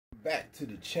back to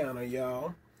the channel,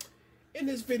 y'all. In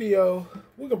this video,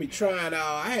 we're gonna be trying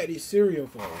out, I had these cereal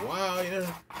for a while, you know.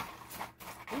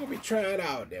 We're gonna be trying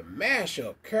out the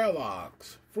mashup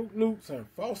Kellogg's Fruit Loops and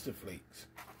Frosted Flakes.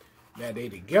 Now they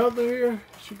together here,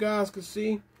 as you guys can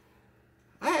see.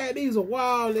 I had these a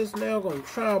while, this now gonna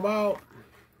try them out.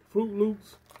 Fruit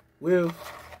Loops with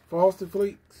Frosted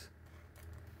Flakes.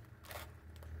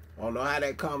 I don't know how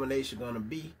that combination gonna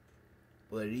be,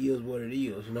 but it is what it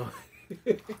is, you know.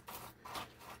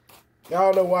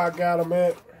 Y'all know where I got them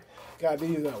at. Got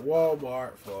these at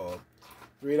Walmart for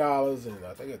 $3 and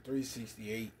I think it's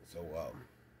 $3.68. So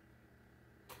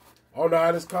I don't know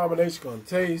how this combination gonna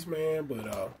taste, man,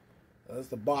 but that's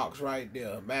the box right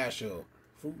there. Mashup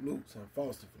Fruit Loops and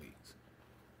Frosted Flakes.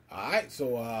 Alright,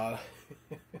 so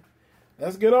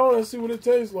let's get on and see what it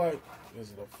tastes like. Is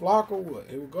it a flock or what?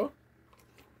 Here we go.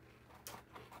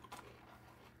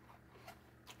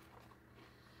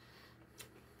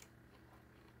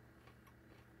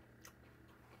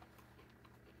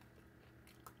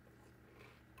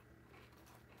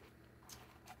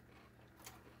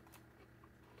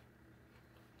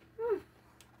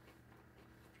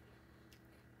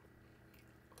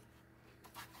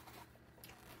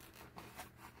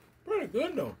 Pretty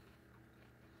good though.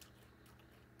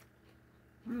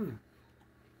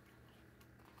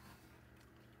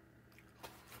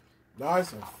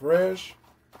 Nice and fresh.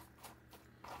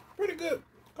 Pretty good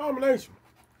combination.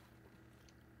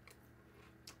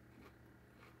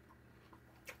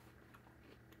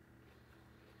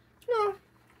 Yeah.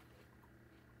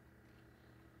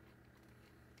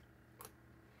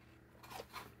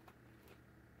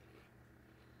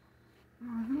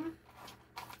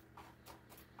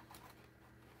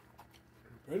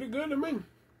 Pretty good to me.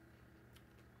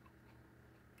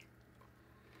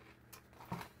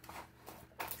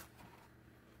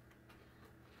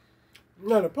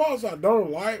 Now the parts I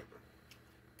don't like,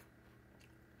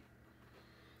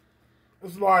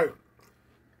 it's like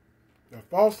the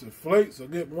Frosted Flakes will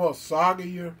get more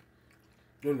soggier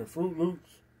than the Fruit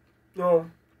Loops. You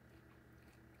know,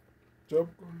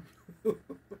 typical.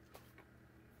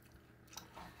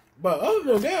 But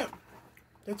other than that,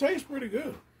 it tastes pretty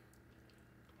good.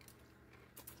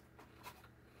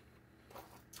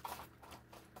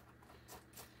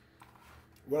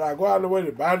 Would I go out of the way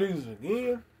to buy these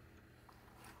again?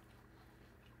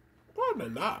 Probably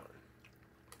not.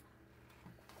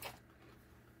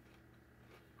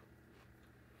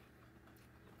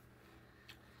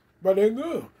 But they're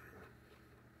good.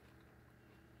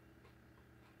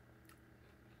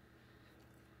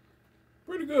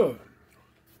 Pretty good.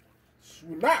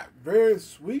 Not very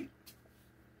sweet.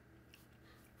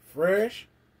 Fresh.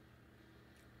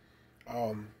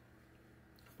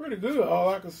 Pretty good, all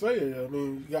I can say. I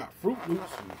mean, you got Fruit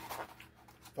Loops and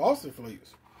Frosted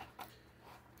Flakes.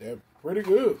 They're pretty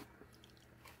good.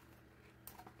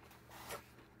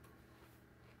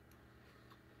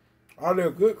 Are they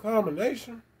a good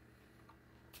combination?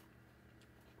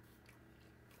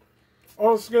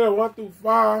 On a scale of 1 through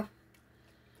 5,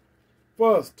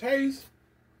 for its taste,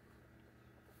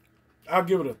 I'll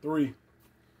give it a 3.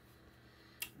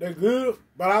 They're good,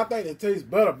 but I think it tastes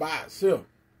better by itself.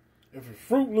 If it's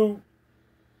Fruit Loop,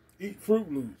 eat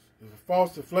Fruit Loops. If it's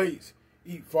Frosted Flakes,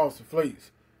 eat Frosted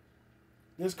Flakes.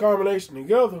 This combination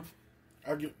together,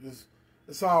 I get this.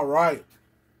 It's all right.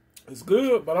 It's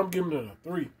good, but I'm giving it a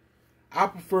 3. I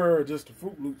prefer just the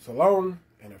Fruit Loops alone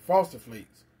and the Frosted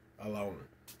Flakes alone.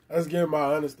 Let's give my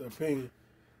honest opinion.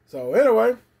 So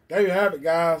anyway, there you have it,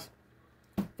 guys.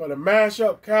 For the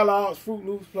mashup Kellogg's Fruit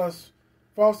Loops plus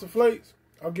Frosted Flakes,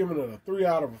 I'm giving it a 3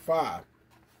 out of 5.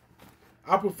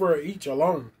 I prefer each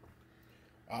alone.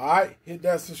 Alright, hit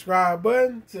that subscribe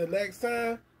button. Till next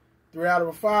time, 3 out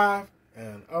of 5,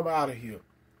 and I'm out of here.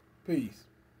 Peace.